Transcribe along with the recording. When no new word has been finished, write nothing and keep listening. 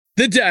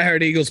The Die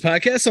Hard Eagles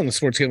podcast on the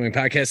Sports Gambling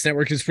Podcast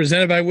Network is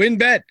presented by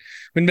WynnBET.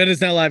 WynnBET is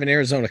now live in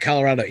Arizona,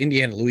 Colorado,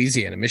 Indiana,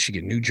 Louisiana,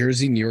 Michigan, New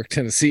Jersey, New York,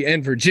 Tennessee,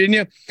 and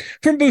Virginia.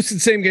 From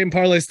boosted same-game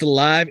parlays to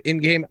live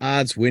in-game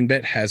odds,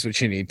 WynnBET has what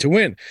you need to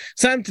win.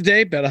 Sign up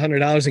today, bet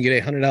 $100 and get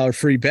a $100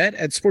 free bet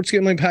at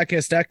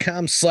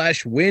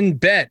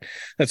sportsgamblingpodcast.com/WynnBET.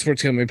 That's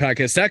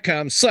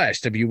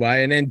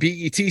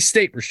sportsgamblingpodcast.com/WYNNBET.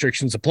 State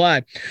restrictions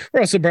apply. We're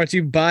also brought to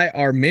you by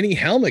our mini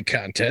helmet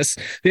contest.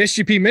 The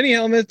SGP mini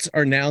helmets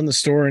are now in the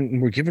store,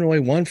 and we're giving away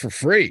one for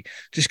free.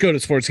 Just go to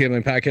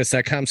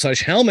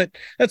sportsgamblingpodcast.com/helmet.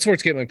 That's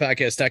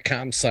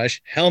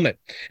sportsgamblingpodcast.com/helmet.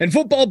 And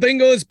football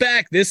bingo is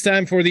back, this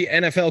time for the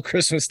NFL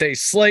Christmas Day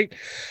slate.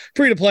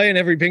 Free to play, and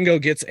every bingo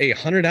gets a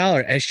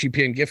 $100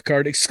 SGPN gift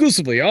card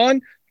exclusively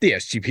on the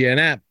SGPN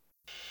app.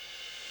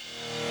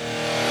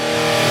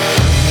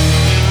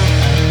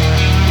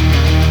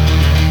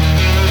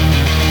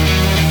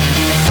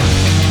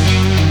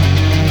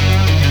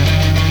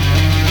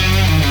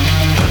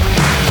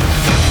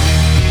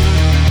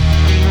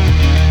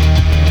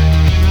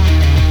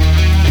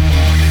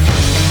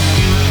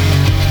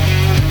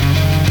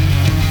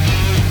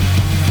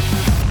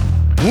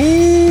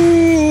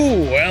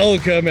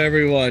 Welcome,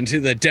 everyone,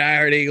 to the Die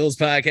Hard Eagles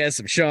podcast.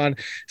 I'm Sean,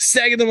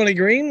 stacking the money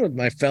green with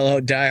my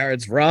fellow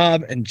diehards,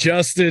 Rob and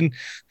Justin.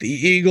 The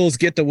Eagles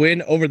get the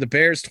win over the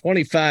Bears,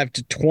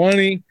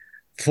 25-20.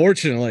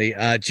 Fortunately,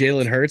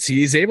 Jalen Hurts,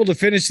 he's able to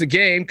finish the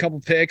game. Couple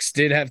picks,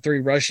 did have 3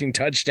 rushing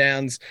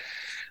touchdowns.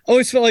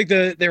 Always felt like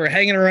they were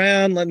hanging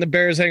around, letting the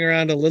Bears hang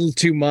around a little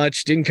too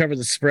much. Didn't cover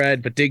the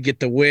spread, but did get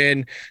the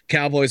win.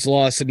 Cowboys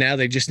lost, and now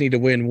they just need to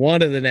win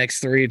one of the next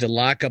 3 to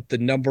lock up the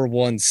number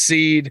 1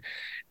 seed.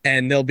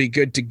 And they'll be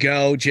good to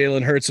go.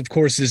 Jalen Hurts, of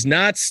course, is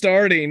not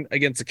starting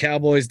against the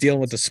Cowboys,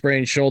 dealing with a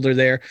sprained shoulder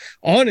there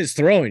on his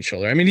throwing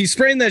shoulder. I mean, he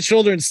sprained that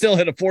shoulder and still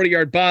hit a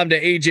 40-yard bomb to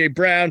A.J.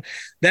 Brown.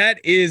 That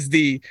is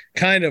the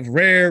kind of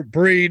rare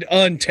breed,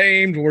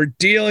 untamed we're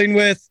dealing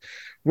with.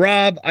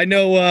 Rob, I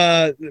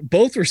know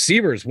both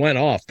receivers went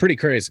off. Pretty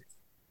crazy.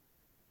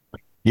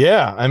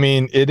 Yeah, I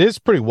mean, it is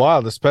pretty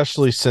wild,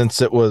 especially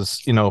since it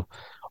was,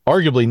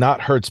 arguably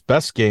not Hurts'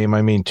 best game.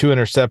 I mean, 2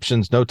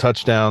 interceptions, no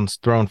touchdowns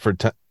thrown for,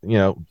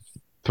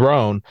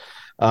 thrown.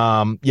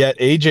 Yet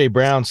A.J.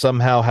 Brown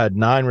somehow had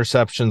 9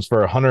 receptions for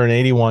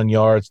 181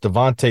 yards.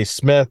 Devontae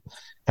Smith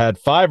had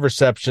 5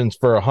 receptions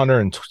for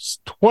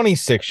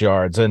 126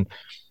 yards. And,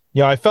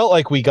 I felt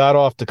like we got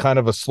off to kind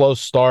of a slow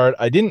start.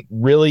 I didn't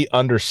really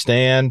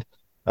understand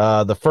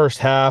the first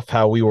half,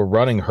 how we were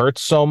running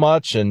Hurts so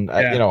much. And,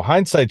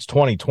 hindsight's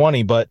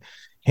 2020, but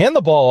hand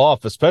the ball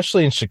off,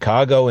 especially in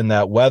Chicago in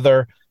that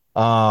weather.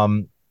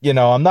 I'm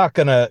not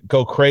going to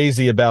go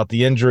crazy about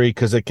the injury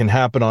because it can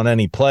happen on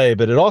any play,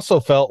 but it also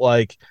felt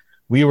like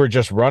we were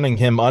just running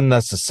him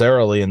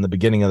unnecessarily in the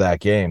beginning of that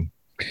game.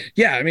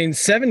 Yeah, I mean,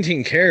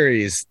 17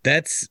 carries,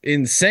 that's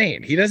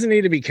insane. He doesn't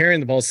need to be carrying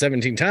the ball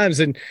 17 times.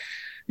 And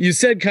you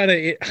said kind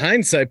of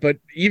hindsight, but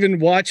even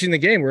watching the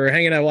game, we were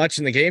hanging out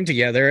watching the game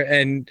together,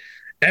 and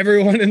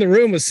everyone in the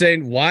room was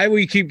saying, why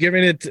we keep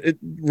giving it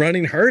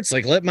running Hurts?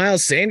 Like, let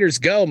Miles Sanders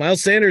go.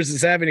 Miles Sanders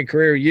is having a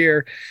career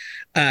year.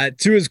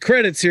 To his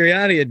credit,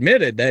 Sirianni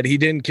admitted that he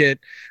didn't get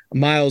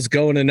Miles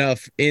going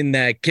enough in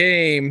that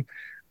game.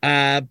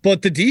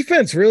 But the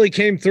defense really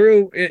came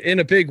through in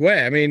a big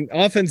way. I mean,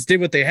 offense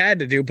did what they had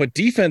to do, but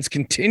defense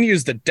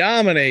continues to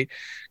dominate,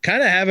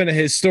 kind of having a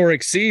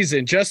historic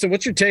season. Justin,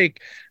 what's your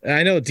take?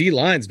 I know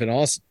D-line's been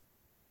awesome.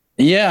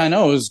 Yeah, I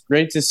know. It was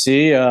great to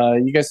see.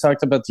 You guys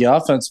talked about the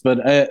offense, but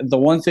the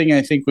one thing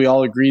I think we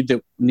all agreed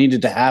that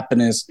needed to happen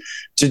is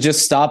to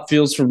just stop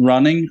Fields from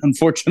running,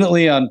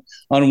 unfortunately, on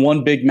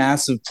one big,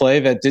 massive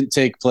play that didn't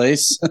take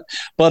place.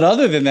 But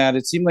other than that,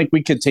 it seemed like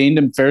we contained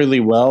him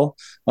fairly well.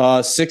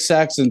 6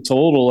 sacks in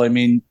total. I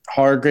mean,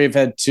 Hargrave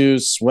had 2,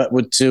 Sweat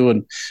with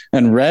 2,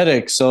 and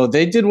Reddick. So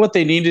they did what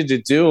they needed to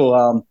do.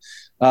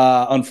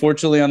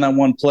 Unfortunately, on that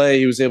one play,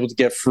 he was able to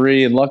get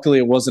free, and luckily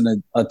it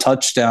wasn't a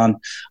touchdown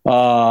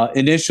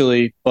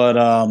initially. But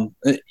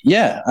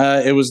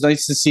it was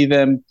nice to see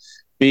them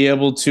be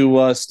able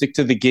to stick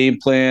to the game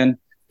plan,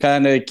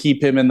 kind of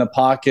keep him in the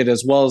pocket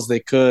as well as they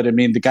could. I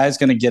mean, the guy's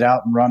going to get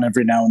out and run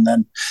every now and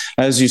then,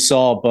 as you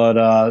saw, but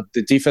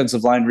the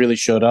defensive line really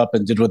showed up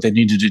and did what they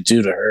needed to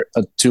do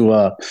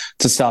to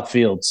stop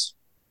Fields.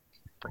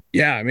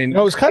 Yeah, I mean,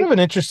 it was kind of an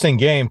interesting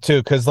game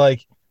too, because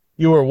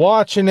you were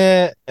watching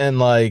it and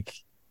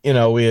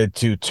we had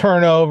 2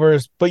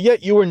 turnovers, but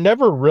yet you were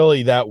never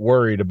really that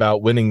worried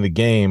about winning the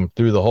game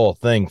through the whole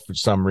thing for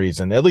some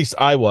reason. At least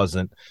I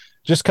wasn't.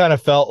 Just kind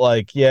of felt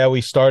like,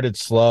 we started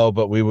slow,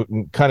 but we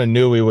kind of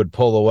knew we would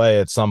pull away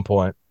at some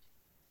point.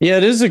 Yeah,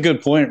 it is a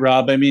good point,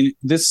 Rob. I mean,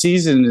 this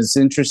season is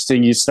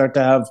interesting. You start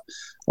to have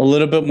a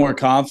little bit more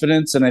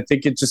confidence, and I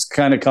think it just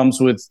kind of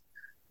comes with,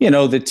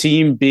 the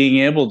team being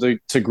able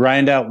to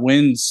grind out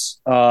wins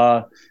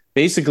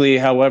basically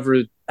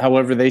however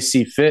they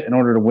see fit in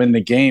order to win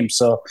the game.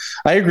 So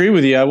I agree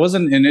with you. I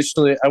wasn't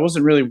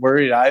really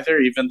worried either,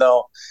 even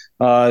though,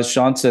 as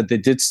Sean said, they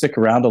did stick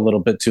around a little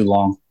bit too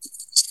long.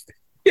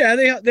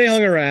 Yeah, they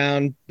hung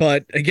around,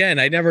 but again,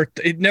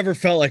 it never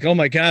felt like, oh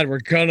my God, we're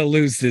gonna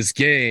lose this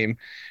game.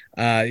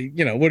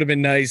 It would have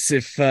been nice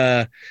if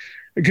a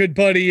good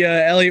buddy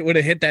Elliott would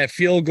have hit that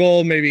field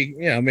goal,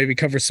 maybe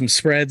cover some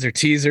spreads or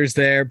teasers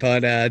there.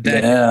 But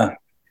Yeah.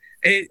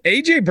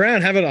 AJ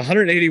Brown having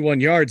 181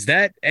 yards,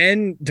 that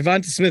and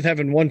Devonta Smith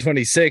having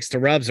 126, to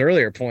Rob's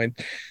earlier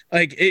point.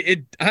 Like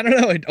I don't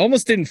know, it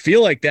almost didn't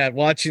feel like that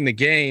watching the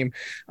game.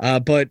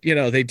 But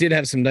they did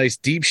have some nice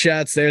deep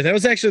shots there. That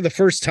was actually the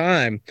first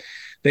time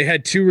they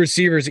had two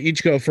receivers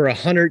each go for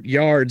 100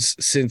 yards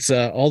since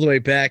all the way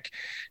back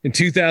in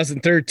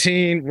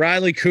 2013.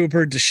 Riley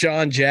Cooper,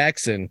 Deshaun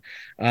Jackson,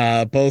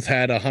 both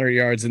had 100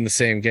 yards in the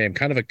same game.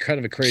 Kind of a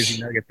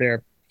crazy nugget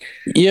there.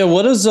 Yeah,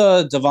 what does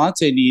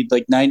Devontae need?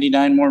 Like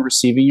 99 more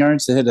receiving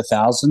yards to hit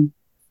 1,000?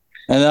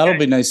 And that'll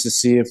be nice to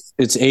see if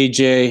it's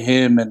AJ,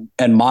 him,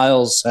 and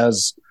Miles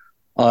has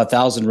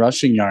 1,000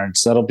 rushing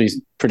yards. That'll be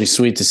pretty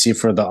sweet to see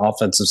for the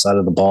offensive side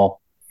of the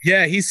ball.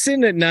 Yeah, he's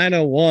sitting at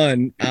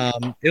 901.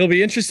 It'll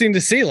be interesting to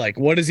see, like,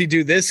 what does he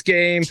do this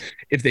game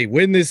if they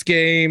win this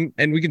game?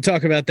 And we can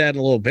talk about that in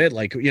a little bit.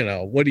 Like,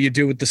 what do you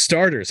do with the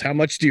starters? How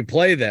much do you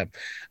play them?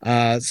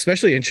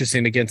 Especially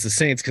interesting against the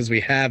Saints because we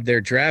have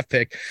their draft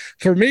pick.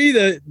 For me,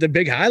 the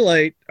big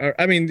highlight,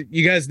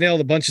 you guys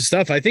nailed a bunch of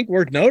stuff. I think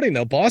worth noting,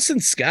 though, Boston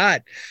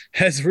Scott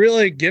has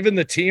really given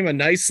the team a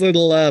nice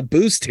little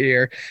boost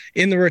here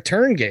in the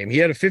return game. He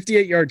had a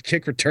 58-yard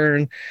kick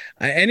return.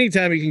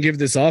 Anytime you can give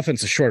this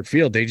offense a short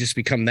field, they just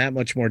become that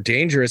much more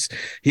dangerous.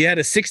 He had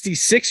a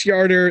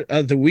 66-yarder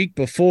the week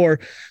before.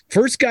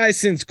 First guy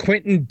since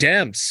Quentin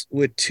Demps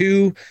with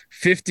two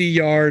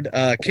 50-yard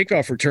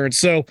kickoff returns.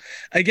 So,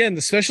 again,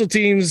 the special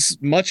teams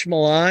much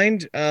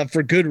maligned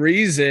for good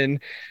reason.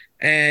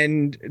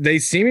 And they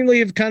seemingly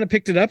have kind of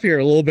picked it up here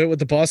a little bit with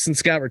the Boston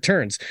Scott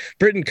returns.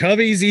 Britton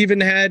Covey's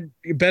even had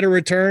better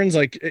returns.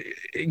 Like,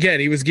 again,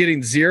 he was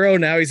getting 0.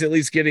 Now he's at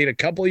least getting a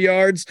couple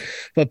yards.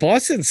 But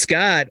Boston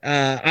Scott,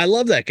 I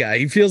love that guy.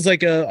 He feels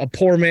like a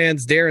poor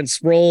man's Darren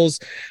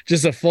Sproles,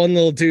 just a fun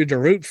little dude to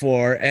root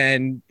for.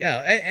 And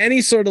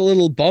any sort of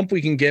little bump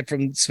we can get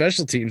from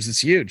special teams is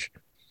huge.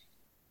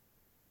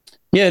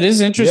 Yeah, it is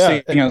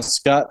interesting. Yeah.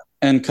 Scott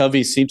and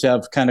Covey seem to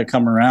have kind of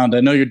come around.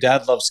 I know your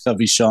dad loves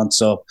Covey, Sean,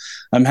 so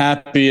I'm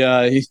happy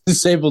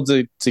he's able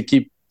to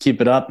keep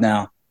it up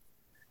now.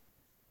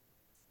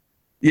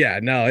 Yeah,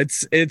 no,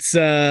 it's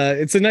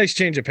a nice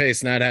change of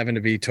pace, not having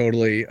to be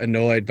totally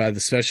annoyed by the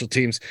special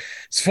teams.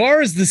 As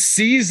far as the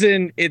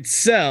season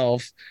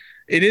itself,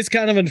 it is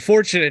kind of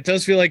unfortunate. It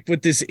does feel like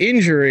with this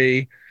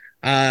injury,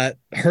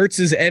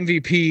 Hurts's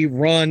MVP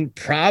run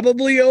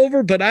probably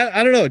over, but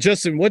I don't know.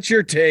 Justin, what's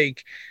your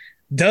take?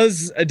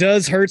 Does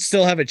Hurts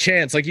still have a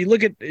chance? Like,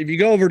 if you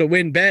go over to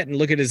WinBet and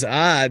look at his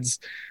odds,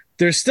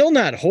 they're still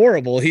not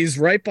horrible. He's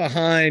right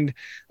behind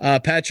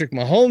Patrick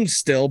Mahomes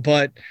still,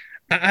 but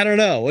I don't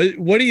know.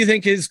 What do you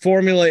think his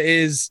formula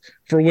is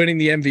for winning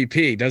the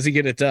MVP? Does he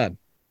get it done?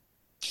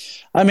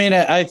 I mean,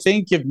 I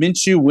think if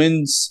Minshew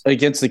wins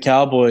against the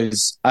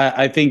Cowboys,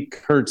 I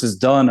think Hurts is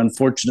done,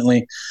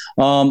 unfortunately.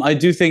 I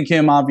do think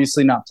him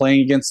obviously not playing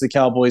against the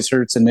Cowboys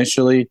hurts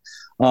initially.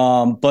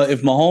 But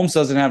if Mahomes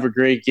doesn't have a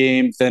great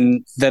game,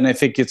 then I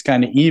think it's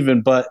kind of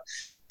even. But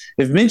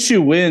if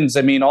Minshew wins,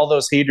 I mean, all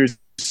those haters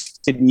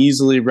can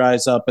easily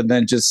rise up and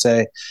then just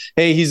say,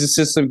 hey, he's a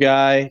system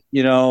guy.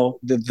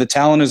 The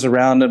talent is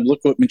around him. Look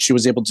what Minshew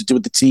was able to do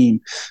with the team,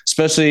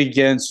 especially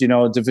against,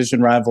 a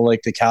division rival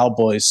like the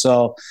Cowboys.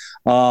 So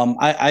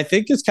I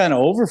think it's kind of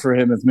over for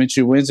him if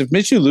Minshew wins. If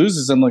Minshew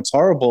loses and looks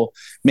horrible,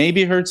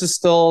 maybe Hurts is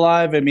still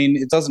alive. I mean,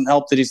 it doesn't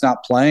help that he's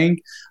not playing.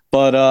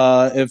 But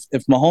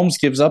if Mahomes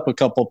gives up a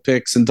couple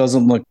picks and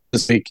doesn't look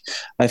this week,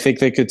 I think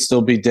they could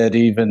still be dead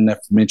even if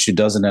Minshew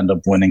doesn't end up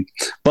winning.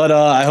 But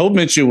I hope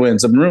Minshew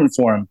wins. I'm rooting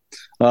for him.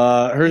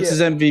 Hurts'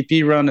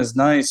 MVP run is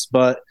nice,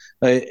 but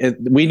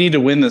we need to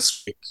win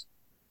this week.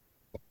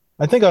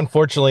 I think,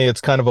 unfortunately,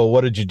 it's kind of a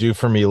what did you do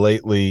for me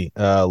lately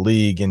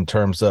league in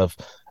terms of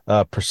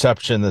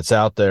perception that's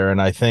out there. And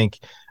I think,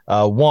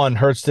 one,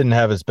 Hurts didn't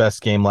have his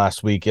best game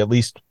last week, at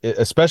least,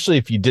 especially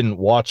if you didn't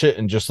watch it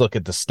and just look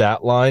at the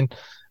stat line.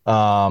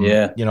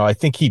 I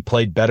think he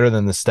played better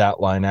than the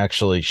stat line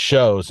actually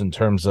shows in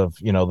terms of,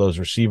 those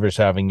receivers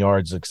having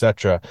yards,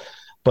 etc.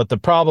 But the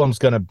problem's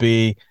going to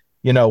be,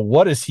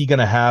 what is he going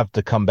to have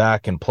to come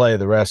back and play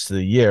the rest of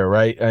the year,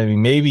 right? I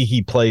mean, maybe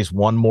he plays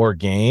one more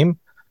game,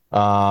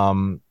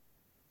 and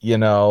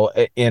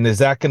is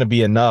that going to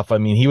be enough? I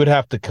mean, he would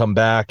have to come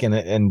back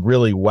and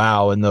really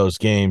wow in those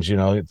games,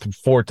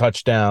 4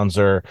 touchdowns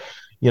or,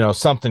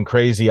 something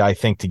crazy, I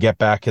think, to get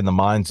back in the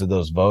minds of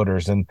those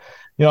voters. And,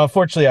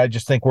 unfortunately, I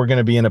just think we're going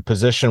to be in a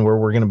position where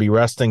we're going to be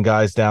resting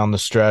guys down the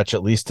stretch,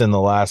 at least in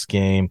the last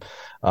game.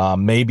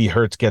 Maybe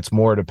Hurts gets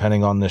more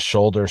depending on this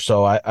shoulder.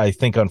 So I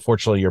think,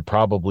 unfortunately, you're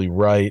probably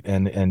right.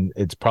 And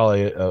it's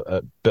probably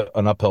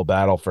an uphill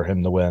battle for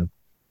him to win.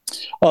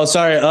 Oh,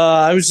 sorry.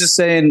 I was just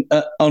saying,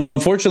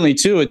 unfortunately,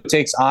 too, it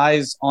takes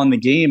eyes on the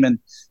game. And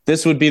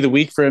this would be the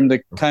week for him to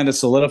kind of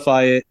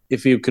solidify it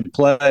if he could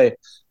play.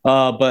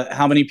 But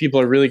how many people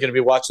are really going to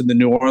be watching the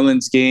New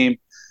Orleans game?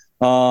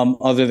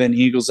 other than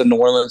Eagles and New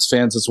Orleans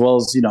fans, as well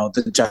as,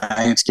 the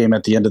Giants game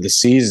at the end of the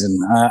season.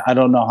 I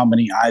don't know how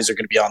many eyes are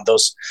going to be on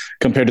those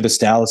compared to this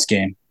Dallas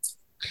game.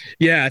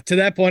 Yeah, to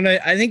that point,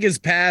 I think his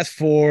path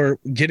for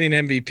getting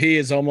MVP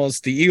is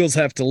almost the Eagles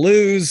have to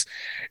lose,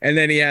 and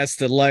then he has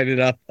to light it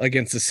up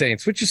against the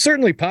Saints, which is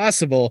certainly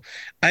possible.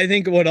 I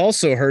think what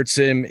also hurts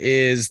him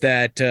is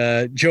that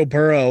Joe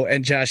Burrow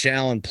and Josh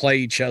Allen play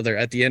each other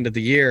at the end of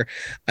the year.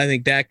 I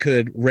think that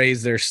could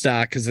raise their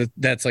stock because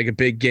that's like a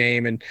big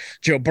game, and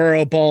Joe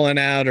Burrow balling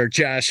out or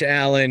Josh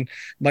Allen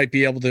might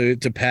be able to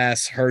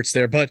pass Hurts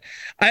there. But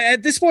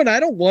at this point,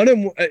 I don't want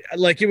him.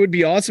 Like, it would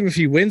be awesome if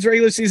he wins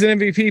regular season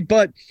MVP,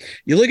 but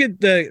you look at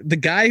the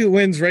guy who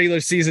wins regular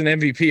season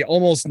MVP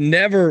almost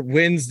never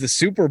wins the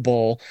Super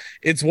Bowl.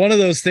 It's one of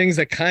those things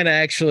that kind of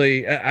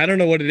actually, I don't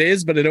know what it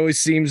is, but it always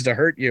seems to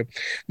hurt you.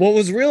 What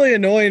was really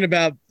annoying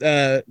about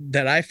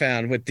that I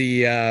found with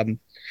the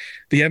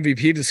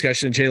MVP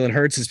discussion of Jalen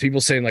Hurts is people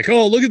saying like,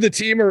 oh, look at the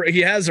team he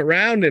has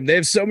around him. They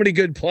have so many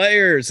good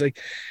players. Like,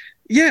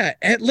 yeah,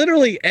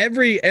 literally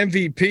every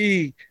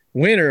MVP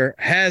winner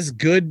has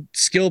good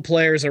skill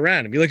players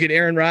around him. You look at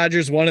Aaron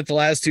Rodgers, won it the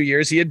last 2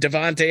 years. He had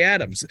Devontae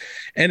Adams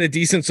and a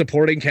decent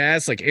supporting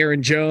cast like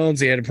Aaron Jones.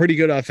 He had a pretty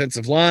good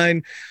offensive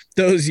line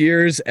those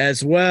years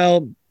as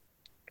well.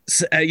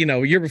 A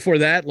year before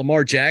that,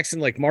 Lamar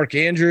Jackson, like Mark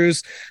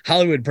Andrews,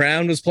 Hollywood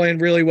Brown was playing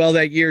really well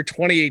that year.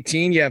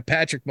 2018, you have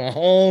Patrick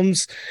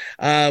Mahomes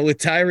with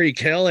Tyreek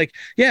Hill. Like,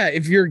 yeah,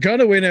 if you're going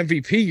to win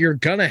MVP, you're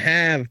going to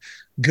have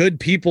good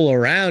people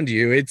around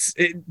you.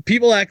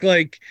 People act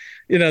like,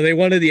 they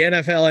wanted the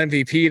NFL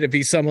MVP to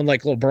be someone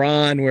like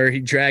LeBron, where he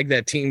dragged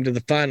that team to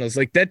the finals.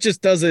 Like, that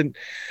just doesn't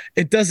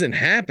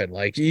happen.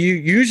 Like, you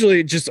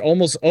usually just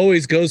almost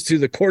always goes to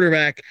the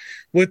quarterback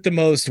with the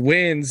most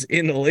wins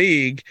in the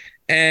league.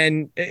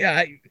 And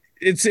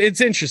it's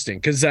interesting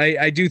because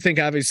I do think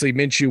obviously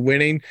Minshew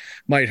winning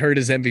might hurt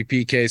his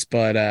MVP case,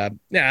 but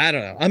yeah, I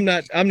don't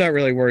know. I'm not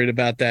really worried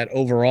about that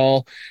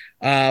overall.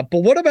 But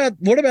what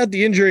about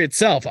the injury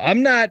itself?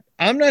 I'm not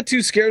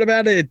too scared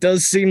about it. It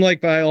does seem like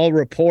by all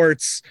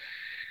reports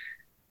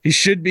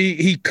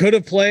he could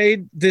have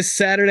played this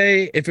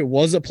Saturday if it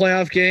was a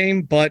playoff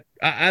game, but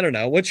I don't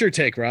know. What's your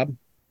take, Rob?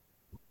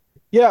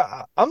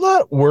 Yeah, I'm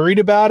not worried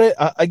about it.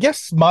 I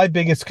guess my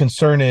biggest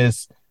concern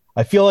is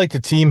I feel like the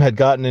team had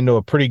gotten into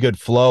a pretty good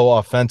flow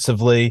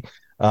offensively,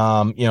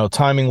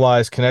 timing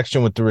wise,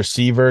 connection with the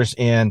receivers.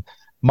 And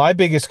my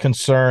biggest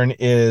concern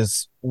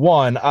is,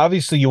 one,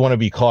 obviously you want to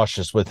be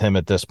cautious with him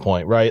at this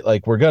point, right?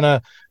 Like,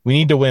 we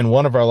need to win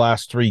one of our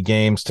last 3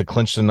 games to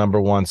clinch the number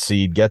 1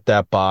 seed, get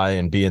that bye,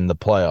 and be in the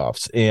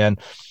playoffs. And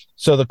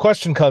so the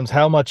question comes,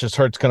 how much is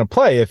Hurts going to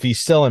play? If he's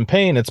still in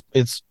pain,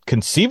 it's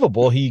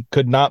conceivable he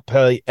could not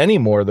play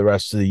anymore the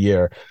rest of the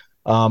year.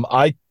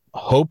 I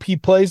hope he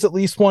plays at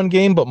least 1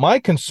 game, but my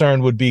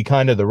concern would be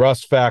kind of the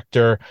rust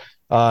factor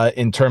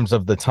in terms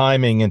of the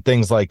timing and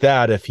things like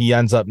that. If he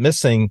ends up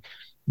missing,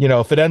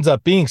 if it ends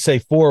up being, say,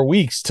 4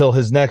 weeks till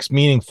his next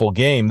meaningful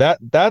game,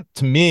 that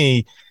to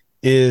me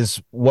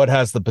is what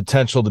has the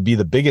potential to be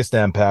the biggest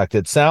impact.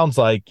 It sounds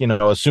like,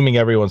 assuming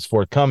everyone's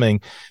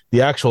forthcoming,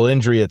 the actual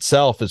injury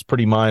itself is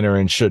pretty minor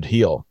and should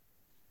heal.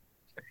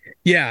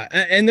 Yeah,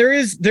 and there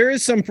is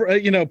some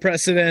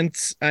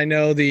precedent. I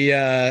know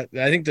I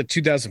think the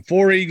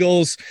 2004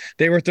 Eagles,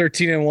 they were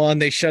 13-1.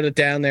 They shut it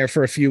down there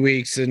for a few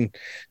weeks and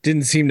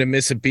didn't seem to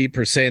miss a beat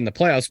per se in the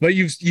playoffs. But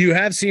you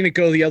have seen it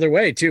go the other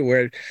way too,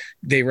 where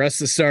they rust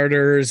the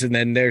starters and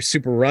then they're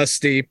super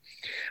rusty.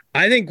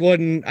 I think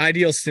one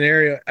ideal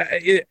scenario,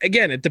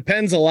 it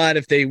depends a lot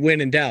if they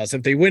win in Dallas.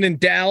 If they win in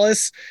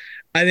Dallas,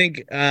 I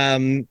think,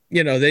 then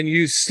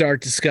you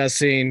start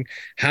discussing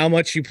how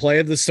much you play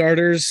of the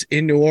starters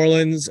in New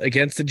Orleans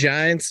against the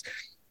Giants.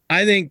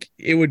 I think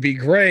it would be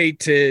great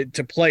to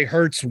play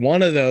Hurts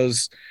one of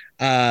those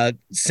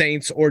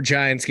Saints or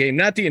Giants game,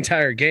 not the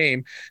entire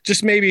game,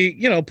 just maybe,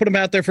 put him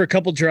out there for a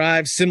couple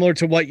drives, similar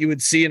to what you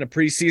would see in a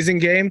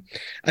preseason game.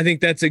 I think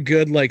that's a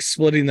good,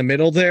 splitting the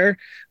middle there.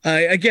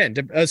 Again,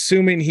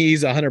 assuming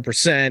he's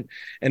 100%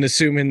 and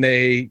assuming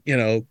they,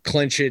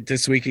 clinch it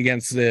this week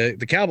against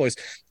the Cowboys.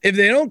 If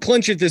they don't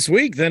clinch it this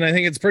week, then I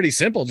think it's pretty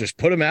simple. Just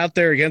put him out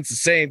there against the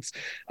Saints,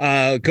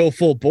 go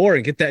full bore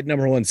and get that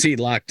number 1 seed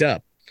locked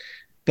up.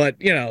 But,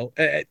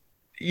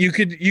 you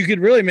could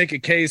really make a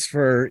case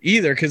for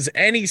either, because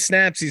any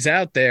snaps he's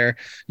out there,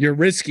 you're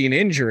risking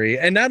injury,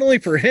 and not only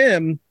for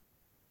him,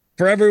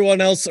 for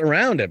everyone else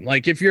around him.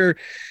 Like, if you're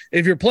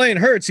playing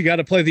Hurts, you got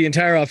to play the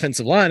entire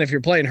offensive line. If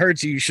you're playing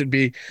Hurts, you should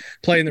be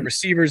playing the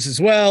receivers as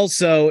well.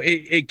 So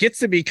it gets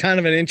to be kind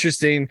of an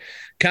interesting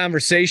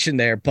conversation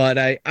there. But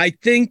I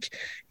think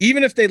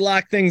even if they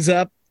lock things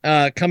up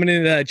coming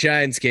into that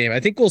Giants game,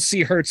 I think we'll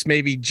see Hurts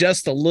maybe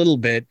just a little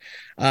bit,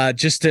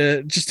 just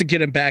to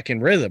get him back in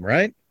rhythm,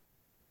 right?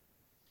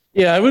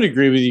 Yeah, I would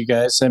agree with you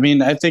guys. I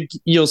mean, I think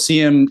you'll see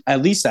him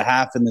at least a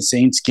half in the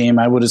Saints game,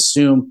 I would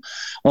assume,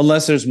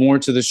 unless there's more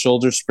to the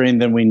shoulder sprain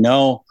than we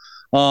know.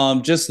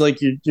 Just like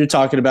you're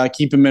talking about,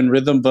 keep him in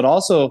rhythm, but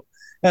also,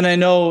 and I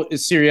know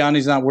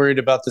Sirianni's not worried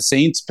about the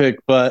Saints pick,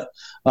 but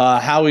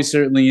Howie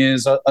certainly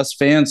is. Us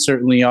fans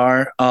certainly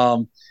are.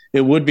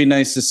 It would be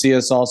nice to see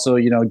us also,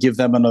 give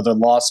them another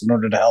loss in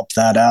order to help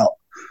that out.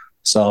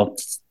 So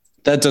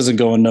that doesn't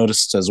go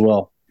unnoticed as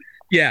well.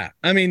 Yeah,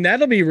 I mean,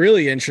 that'll be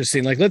really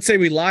interesting. Like, let's say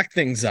we lock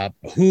things up.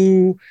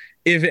 Who,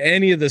 if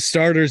any of the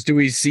starters, do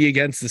we see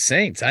against the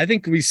Saints? I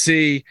think we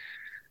see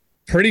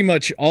pretty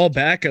much all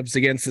backups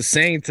against the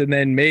Saints, and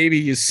then maybe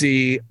you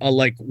see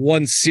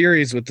one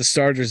series with the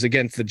starters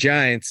against the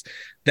Giants.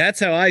 That's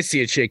how I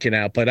see it shaking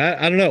out. But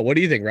I don't know. What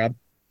do you think, Rob?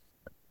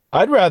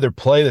 I'd rather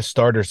play the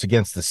starters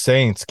against the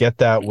Saints, get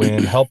that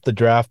win, help the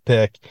draft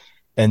pick,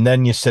 and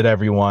then you sit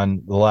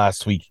everyone the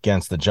last week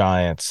against the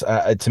Giants.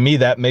 To me,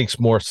 that makes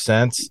more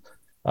sense.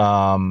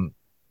 I'm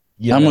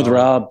with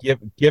Rob.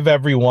 Give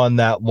everyone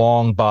that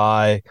long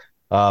bye,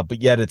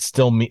 but yet it's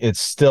still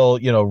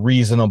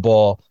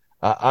reasonable.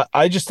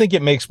 I just think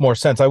it makes more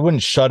sense. I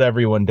wouldn't shut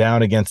everyone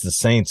down against the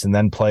Saints and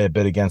then play a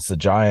bit against the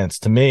Giants.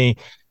 To me,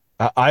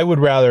 I would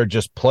rather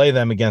just play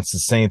them against the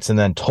Saints and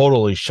then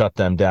totally shut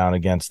them down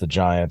against the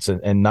Giants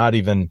and not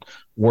even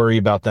worry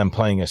about them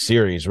playing a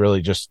series.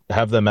 Really just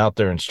have them out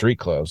there in street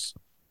clothes.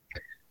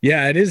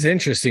 Yeah, it is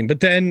interesting. But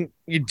then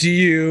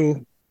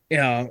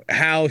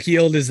how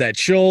healed is that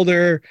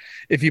shoulder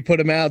if you put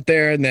him out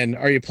there? And then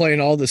are you playing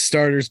all the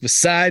starters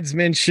besides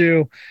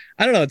Minshew?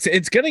 I don't know.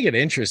 It's going to get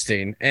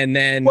interesting. And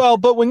then, well,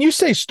 but when you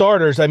say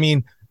starters, I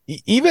mean,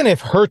 even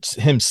if Hurts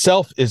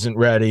himself isn't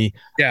ready,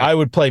 I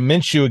would play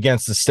Minshew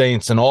against the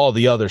Saints and all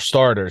the other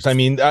starters. I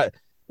mean, I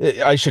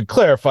should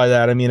clarify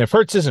that. I mean, if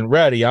Hurts isn't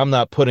ready, I'm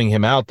not putting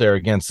him out there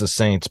against the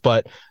Saints,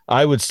 but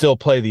I would still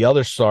play the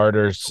other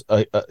starters,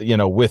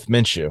 with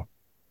Minshew.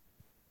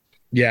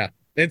 Yeah.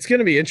 It's going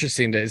to be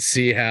interesting to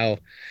see how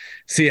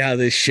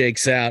this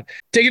shakes out.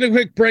 Taking a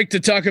quick break to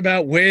talk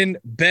about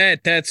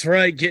WynnBET. That's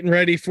right. Getting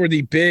ready for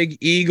the big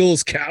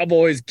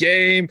Eagles-Cowboys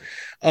game.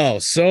 Oh,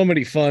 so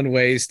many fun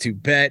ways to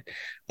bet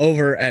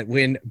over at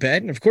WynnBET.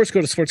 And of course, go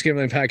to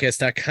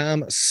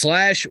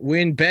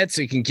sportsgamblingpodcast.com/WynnBET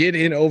so you can get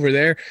in over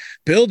there.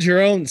 Build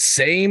your own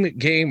same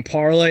game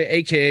parlay,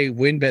 aka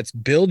WynnBET's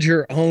build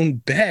your own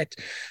bet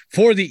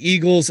for the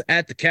Eagles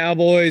at the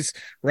Cowboys.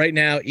 Right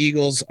now,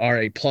 Eagles are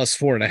a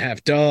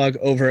 +4.5 dog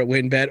over at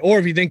WynnBET. Or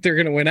if you think they're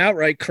going to win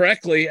outright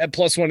correctly at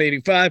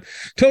 +185,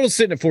 total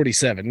sitting at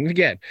 47. And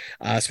again,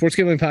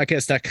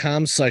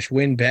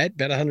 sportsgamblingpodcast.com/WynnBET.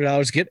 Bet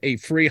 $100, get a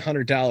free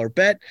 $100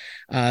 bet.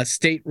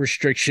 State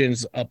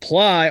restrictions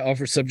apply.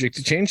 Offer subject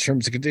to change.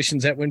 Terms and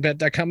conditions at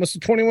WynnBET.com. Must be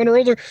 21 or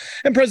older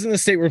and present in the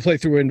state where play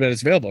through WynnBET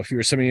is available. If you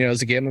or somebody who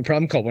has a gambling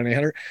problem, call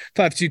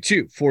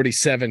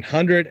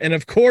 1-800-522-4700. And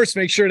of course,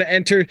 make sure to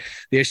enter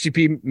the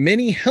SGP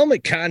mini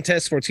helmet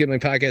contest,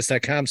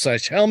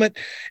 sportsgamblingpodcast.com/helmet.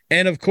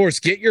 And of course,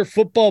 get your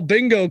football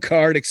bingo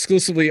card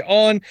exclusively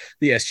on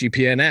the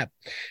SGPN app.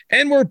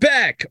 And we're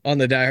back on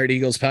the Die Hard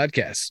Eagles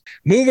podcast.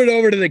 Moving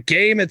over to the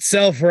game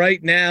itself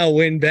right now,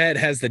 WynnBET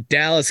has the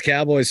Dallas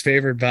Cowboys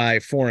favored by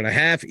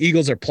 4.5.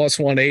 Eagles are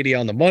 +180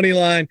 on the money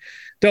line.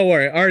 Don't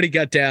worry, I already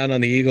got down on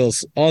the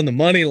Eagles on the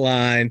money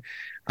line.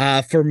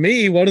 For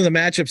me, one of the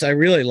matchups I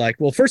really like.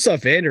 Well, first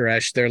off, Van Der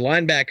Esch, their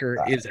linebacker,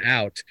 is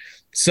out.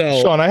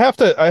 So, Sean, I have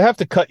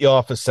to cut you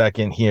off a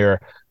second here.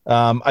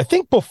 I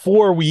think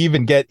before we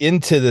even get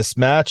into this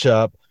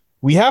matchup,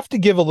 we have to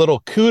give a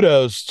little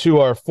kudos to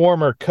our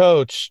former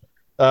coach,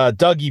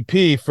 Dougie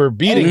P, for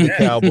beating the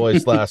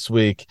Cowboys last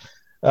week.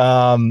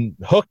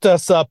 Hooked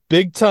us up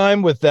big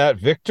time with that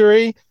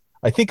victory.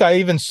 I think I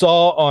even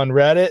saw on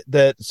Reddit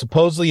that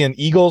supposedly an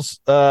Eagles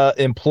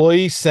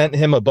employee sent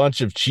him a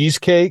bunch of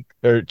cheesecake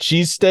or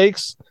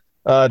cheesesteaks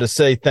to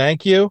say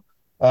thank you.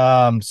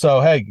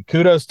 So, hey,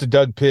 kudos to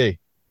Doug P.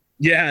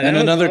 Yeah, and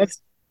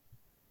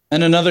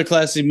another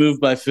classy move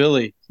by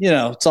Philly.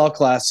 It's all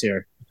class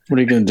here. What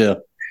are you going to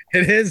do?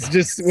 It is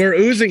just, we're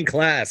oozing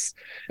class.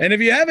 And if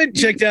you haven't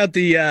checked out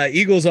the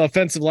Eagles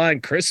offensive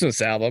line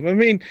Christmas album, I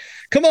mean,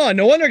 come on,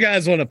 no wonder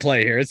guys want to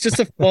play here. It's just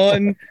a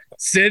fun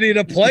city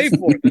to play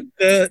for.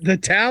 The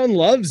town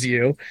loves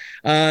you,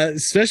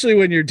 especially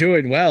when you're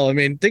doing well. I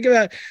mean, think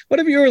about what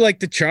if you were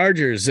like the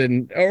Chargers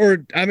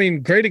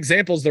great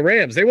examples, the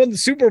Rams. They won the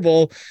Super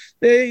Bowl.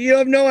 You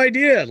have no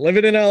idea.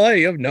 Living in LA,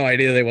 you have no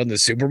idea they won the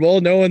Super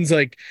Bowl. No one's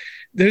like,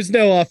 there's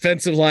no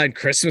offensive line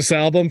Christmas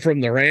album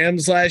from the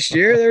Rams last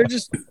year. They're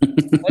just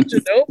a bunch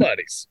of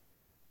nobodies.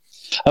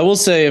 I will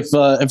say, if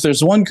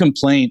there's one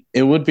complaint,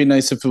 it would be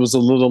nice if it was a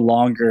little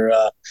longer.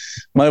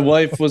 My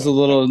wife was a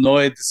little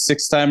annoyed the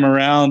sixth time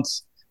around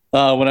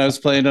when I was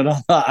playing it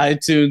on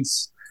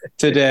iTunes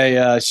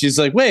today. She's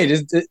like, "Wait,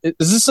 is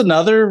this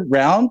another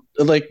round?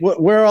 Like,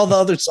 where are all the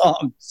other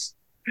songs?"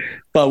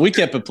 But we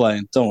kept it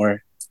playing. Don't worry.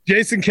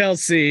 Jason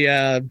Kelsey,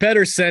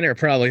 better center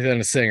probably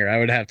than a singer, I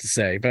would have to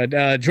say. But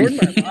Jordan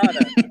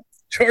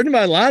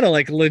Mailata,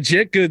 like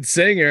legit good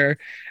singer.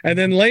 And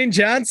then Lane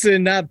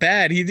Johnson, not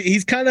bad.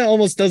 He's kind of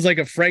almost does like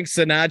a Frank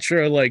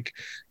Sinatra like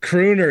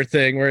crooner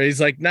thing where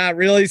he's like not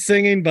really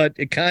singing, but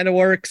it kind of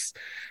works.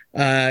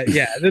 I'm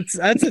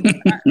just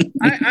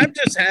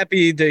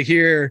happy to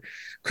hear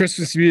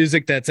Christmas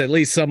music that's at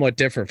least somewhat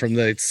different from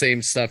the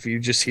same stuff you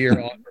just hear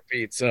on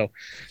repeat. So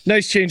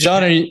nice change.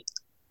 John,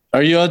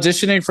 Are you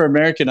auditioning for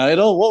American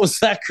Idol? What was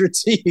that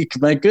critique?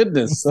 My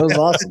goodness, that was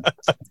awesome.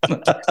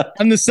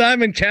 I'm the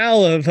Simon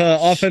Cowell of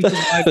offensive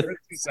line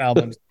Christmas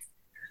albums.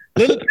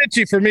 Little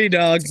pitchy for me,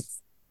 dog.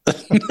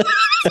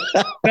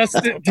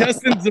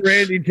 Justin's the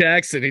Randy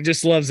Jackson. He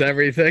just loves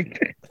everything.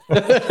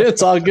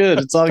 It's all good.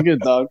 It's all good,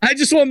 dog. I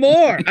just want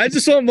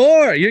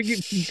more. You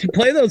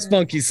play those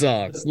funky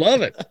songs.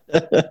 Love it.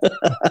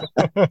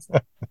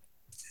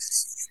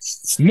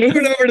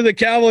 Moving over to the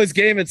Cowboys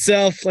game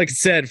itself, like I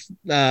said,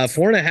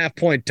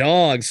 4.5-point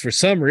dogs for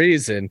some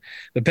reason.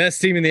 The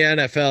best team in the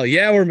NFL.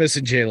 Yeah, we're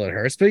missing Jalen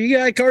Hurts, but you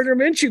got Gardner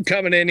Minshew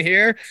coming in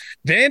here.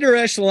 Van Der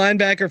Esch, the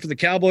linebacker for the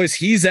Cowboys,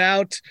 he's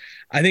out.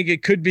 I think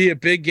it could be a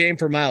big game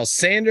for Miles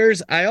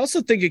Sanders. I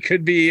also think it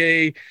could be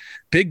a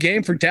big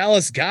game for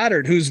Dallas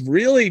Goedert, who's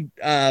really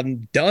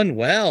done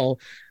well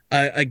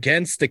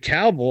against the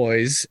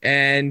Cowboys.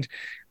 And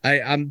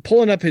I'm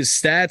pulling up his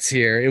stats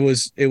here. It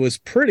was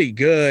pretty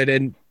good.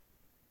 And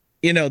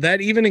you know, that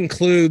even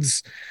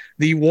includes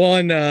the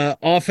one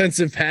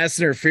offensive pass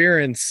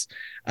interference.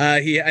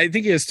 I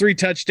think he has 3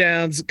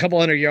 touchdowns, a couple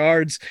hundred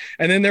yards.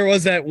 And then there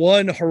was that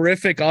one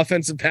horrific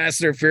offensive pass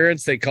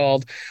interference they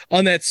called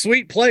on that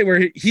sweet play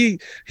where he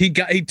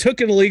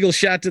took an illegal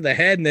shot to the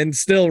head and then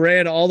still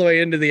ran all the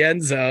way into the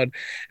end zone.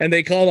 And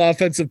they called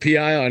offensive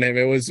PI on him.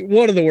 It was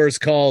one of the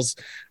worst calls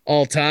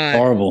all time.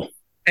 Horrible.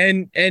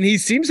 And he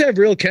seems to have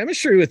real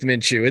chemistry with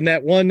Minshew. In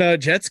that one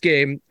Jets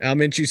game,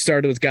 Minshew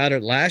started with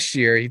Goddard last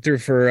year. He threw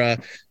for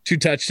 2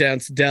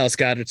 touchdowns to Dallas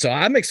Goedert. So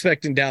I'm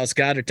expecting Dallas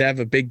Goedert to have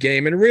a big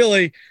game. And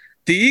really,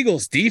 the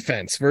Eagles'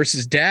 defense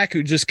versus Dak,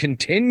 who just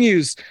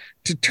continues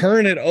to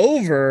turn it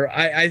over,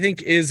 I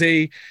think is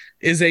a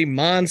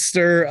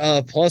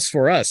monster plus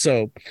for us.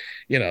 So,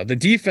 you know, the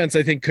defense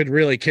I think could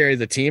really carry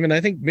the team, and I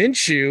think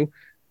Minshew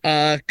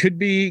could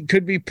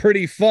be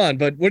pretty fun.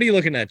 But what are you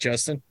looking at,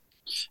 Justin?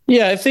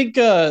 Yeah, I think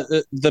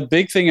the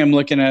big thing I'm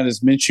looking at is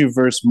Minshew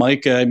versus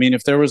Micah. I mean,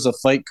 if there was a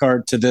fight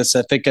card to this,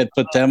 I think I'd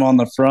put them on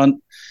the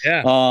front.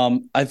 Yeah.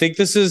 I think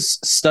this is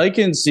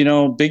Steichen's,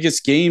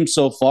 biggest game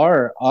so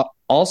far.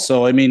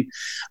 Also, I mean,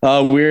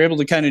 we were able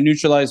to kind of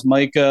neutralize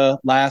Micah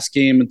last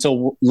game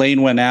until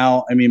Lane went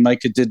out. I mean,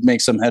 Micah did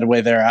make some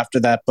headway there after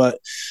that, but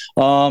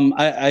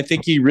I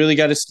think he really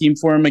got a scheme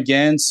for him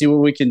again, see what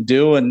we can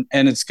do. And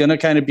it's going to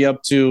kind of be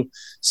up to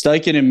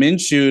Steichen and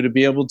Minshew to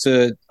be able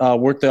to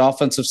work the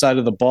offensive side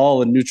of the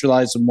ball and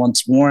neutralize them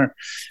once more.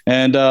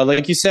 And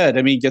like you said,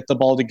 I mean, get the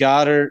ball to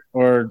Goddard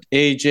or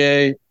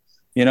AJ,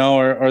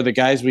 or the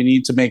guys we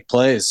need to make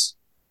plays.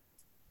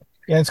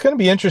 Yeah, it's going to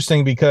be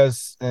interesting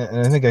because, and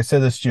I think I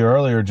said this to you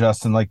earlier,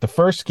 Justin, like the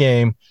first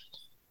game,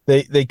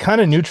 they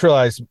kind of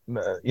neutralized,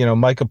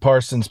 Micah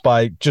Parsons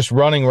by just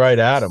running right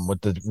at him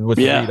with the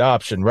read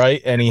option,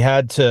 right? And he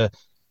had to,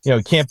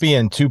 he can't be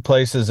in 2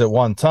 places at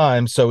one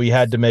time, so he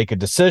had to make a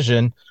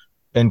decision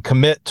and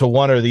commit to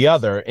one or the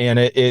other, and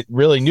it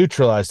really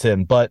neutralized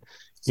him. But,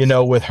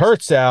 with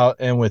Hurts out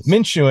and with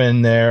Minshew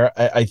in there,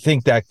 I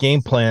think that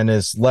game plan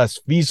is less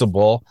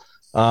feasible.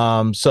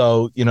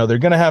 So, they're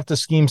going to have to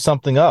scheme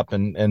something up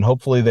and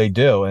hopefully they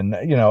do. And,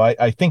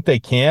 I think they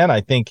can.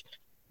 I think,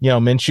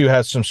 Minshew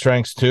has some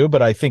strengths too,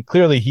 but I think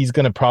clearly he's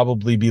going to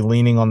probably be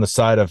leaning on the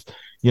side of,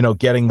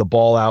 getting the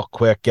ball out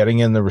quick, getting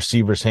in the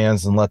receiver's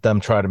hands and let them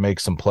try to make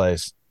some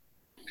plays.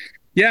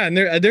 Yeah, and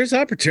there's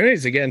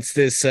opportunities against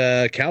this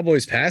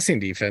Cowboys passing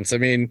defense. I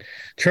mean,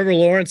 Trevor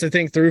Lawrence, I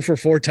think, threw for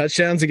 4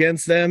 touchdowns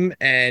against them.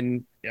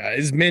 And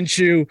is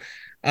Minshew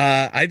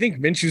I think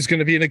Minshew's going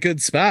to be in a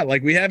good spot.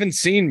 Like, we haven't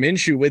seen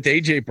Minshew with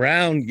AJ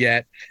Brown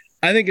yet.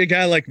 I think a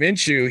guy like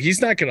Minshew,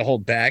 he's not going to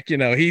hold back.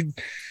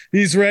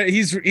 He's ready.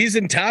 He's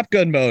in Top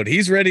Gun mode.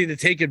 He's ready to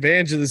take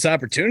advantage of this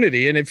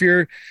opportunity. And if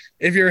you're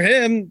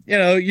him,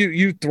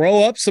 you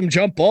throw up some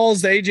jump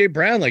balls to AJ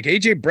Brown. Like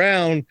AJ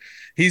Brown,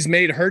 he's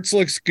made Hurts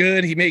looks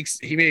good. He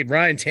made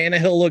Ryan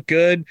Tannehill look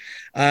good.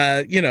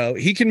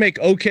 He can make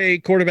okay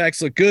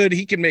quarterbacks look good.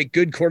 He can make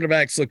good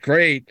quarterbacks look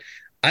great.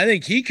 I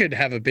think he could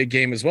have a big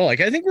game as well. Like,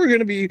 I think we're going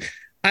to be,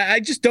 I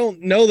just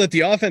don't know that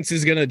the offense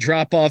is going to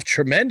drop off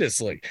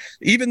tremendously.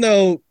 Even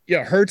though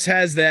Hurts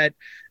has that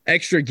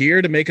extra gear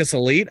to make us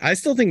elite, I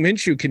still think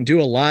Minshew can do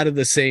a lot of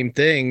the same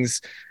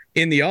things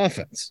in the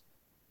offense.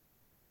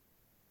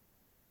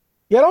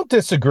 Yeah, I don't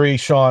disagree,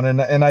 Sean.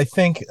 And I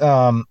think,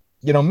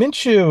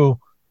 Minshew,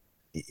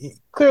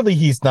 clearly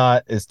he's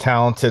not as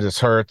talented as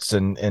Hurts,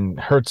 and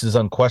Hurts is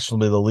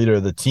unquestionably the leader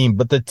of the team,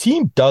 but the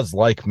team does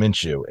like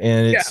Minshew,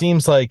 and it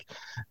seems like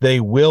they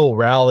will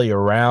rally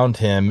around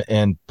him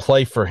and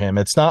play for him.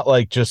 It's not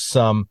like just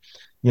some,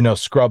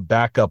 scrub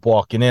backup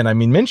walking in. I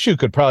mean, Minshew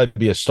could probably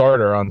be a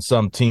starter on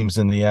some teams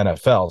in the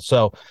NFL.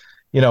 So,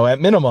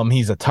 at minimum,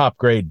 he's a top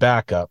grade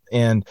backup.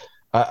 And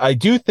I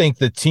do think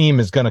the team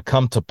is going to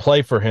come to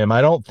play for him.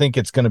 I don't think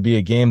it's going to be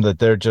a game that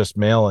they're just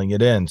mailing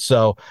it in.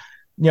 So,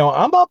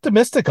 I'm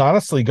optimistic,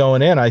 honestly,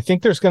 going in. I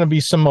think there's going to be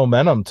some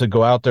momentum to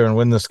go out there and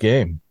win this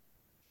game.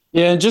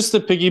 Yeah, and just to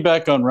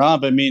piggyback on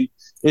Rob, I mean,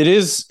 it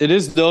is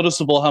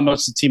noticeable how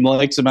much the team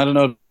likes him. I don't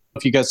know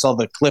if you guys saw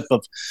the clip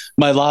of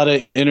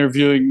Mailata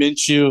interviewing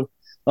Minshew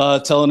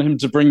telling him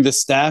to bring the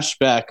stash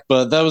back.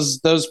 But that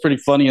was pretty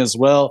funny as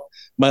well.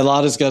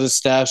 Mailata's got his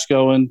stash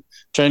going,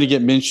 trying to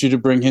get Minshew to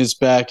bring his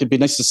back. It'd be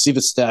nice to see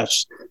the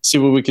stash, see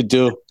what we could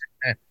do.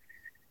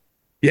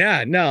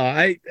 Yeah,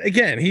 no,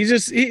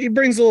 he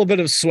brings a little bit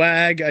of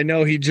swag. I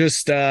know he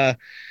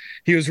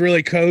was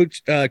really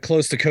close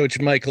to Coach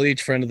Mike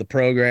Leach, friend of the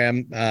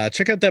program.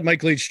 Check out that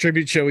Mike Leach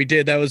tribute show he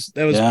did. That was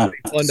pretty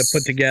fun to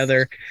put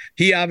together.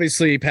 He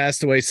obviously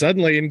passed away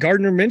suddenly, and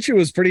Gardner Minshew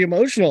was pretty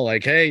emotional.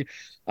 Like, hey,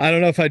 I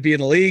don't know if I'd be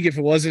in the league if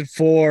it wasn't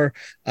for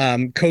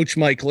Coach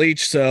Mike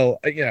Leach. So,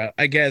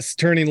 I guess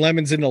turning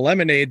lemons into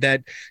lemonade,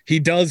 that he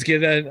does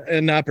get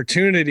an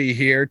opportunity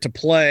here to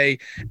play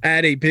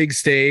at a big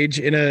stage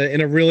in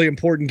a really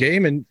important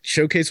game and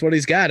showcase what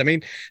he's got. I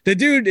mean, the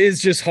dude is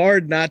just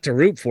hard not to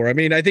root for. I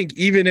mean, I think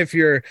even if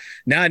you're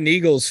not an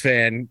Eagles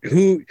fan,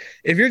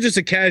 if you're just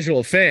a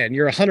casual fan,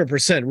 you're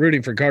 100%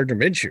 rooting for Gardner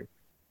Minshew.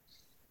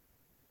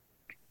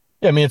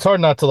 Yeah, I mean, it's hard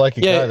not to like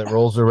a guy that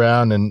rolls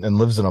around and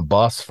lives in a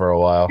bus for a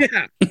while.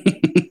 Yeah.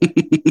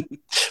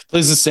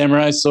 Plays the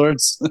samurai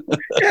swords.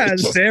 Yeah, the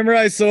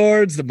samurai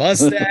swords, the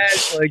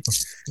mustache. Like,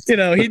 he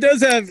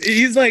does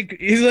he's like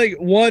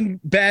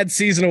one bad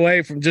season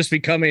away from just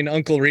becoming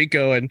Uncle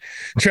Rico and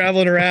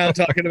traveling around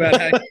talking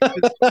about how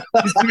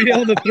he's to be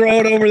able to throw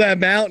it over that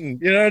mountain.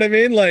 You know what I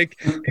mean? Like,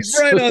 he's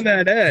right on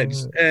that edge.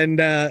 And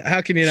how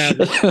can you not?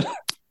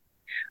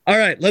 All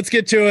right, let's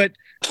get to it.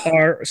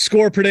 Our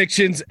score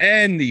predictions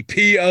and the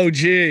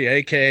POG,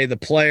 aka the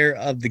player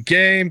of the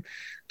game.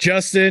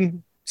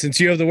 Justin, since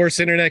you have the worst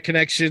internet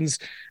connections,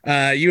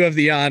 you have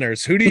the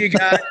honors. Who do you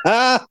got?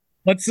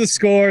 What's the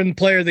score and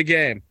player of the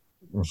game?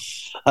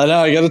 I know.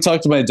 I got to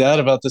talk to my dad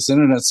about this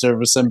internet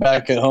service. I'm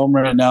back at home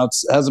right now. It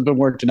hasn't been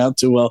working out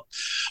too well.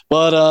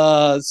 But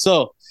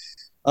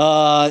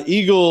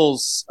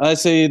Eagles, I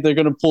say they're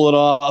going to pull it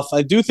off.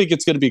 I do think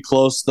it's going to be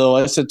close, though.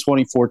 I said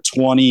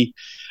 24-20.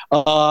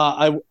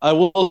 I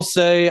will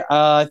say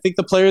I think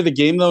the player of the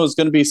game, though, is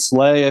going to be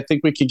Slay. I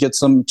think we could get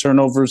some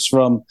turnovers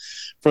from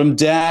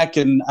Dak,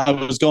 and I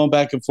was going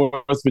back and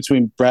forth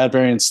between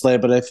Bradbury and Slay,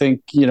 but I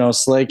think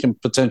Slay can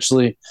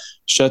potentially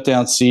shut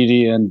down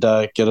CeeDee and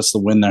get us the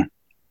win there.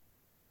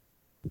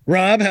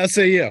 Rob, how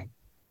say you?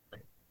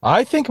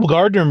 I think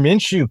Gardner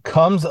Minshew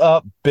comes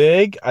up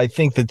big. I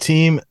think the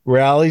team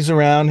rallies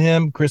around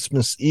him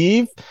Christmas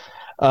Eve.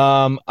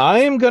 I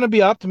am going to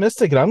be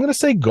optimistic, and I'm going to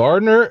say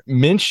Gardner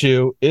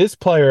Minshew is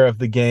player of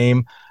the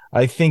game.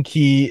 I think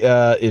he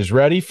is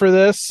ready for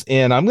this,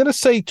 and I'm going to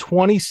say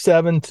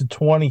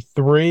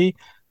 27-23,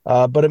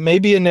 but it may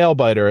be a nail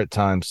biter at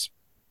times.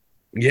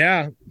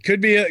 Yeah, could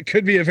be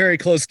a very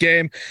close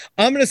game.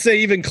 I'm going to say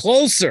even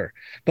closer,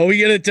 but we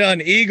get it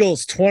done.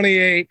 Eagles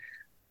 28,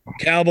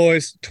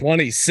 Cowboys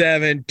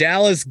 27.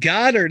 Dallas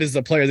Goedert is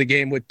the player of the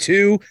game with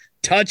 2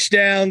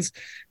 touchdowns.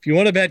 If you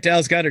want to bet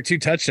Dallas Goedert 2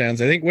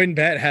 touchdowns, I think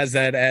WynnBET has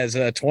that as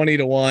a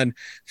 20-1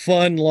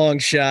 fun long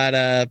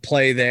shot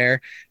play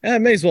there.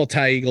 May as well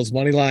tie Eagles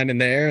money line in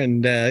there,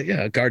 and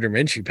Gardner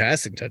Minshew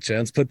passing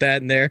touchdowns. Put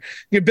that in there.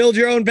 You can build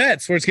your own bet.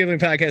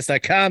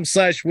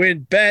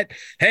 sportsgamblingpodcast.com/WynnBET.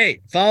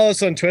 Hey, follow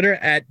us on Twitter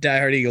at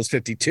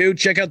DieHardEagles52.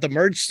 Check out the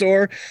merch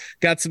store.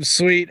 Got some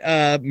sweet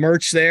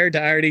merch there. Die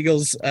Hard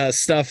Eagles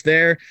stuff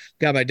there.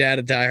 Got my dad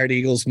a Die Hard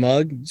Eagles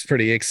mug. He's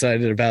pretty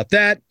excited about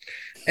that.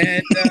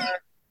 And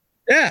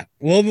yeah,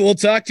 we'll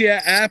talk to you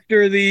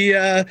after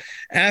the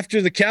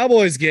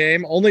Cowboys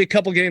game. Only a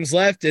couple games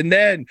left, and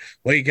then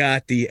we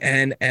got the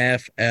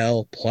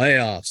NFL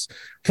playoffs.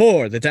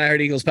 For the Die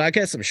Hard Eagles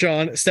podcast, I'm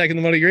Sean, stacking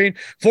the money green.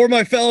 For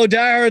my fellow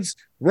diehards,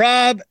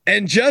 Rob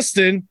and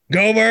Justin,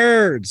 go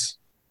Birds!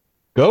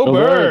 Go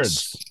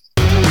Birds!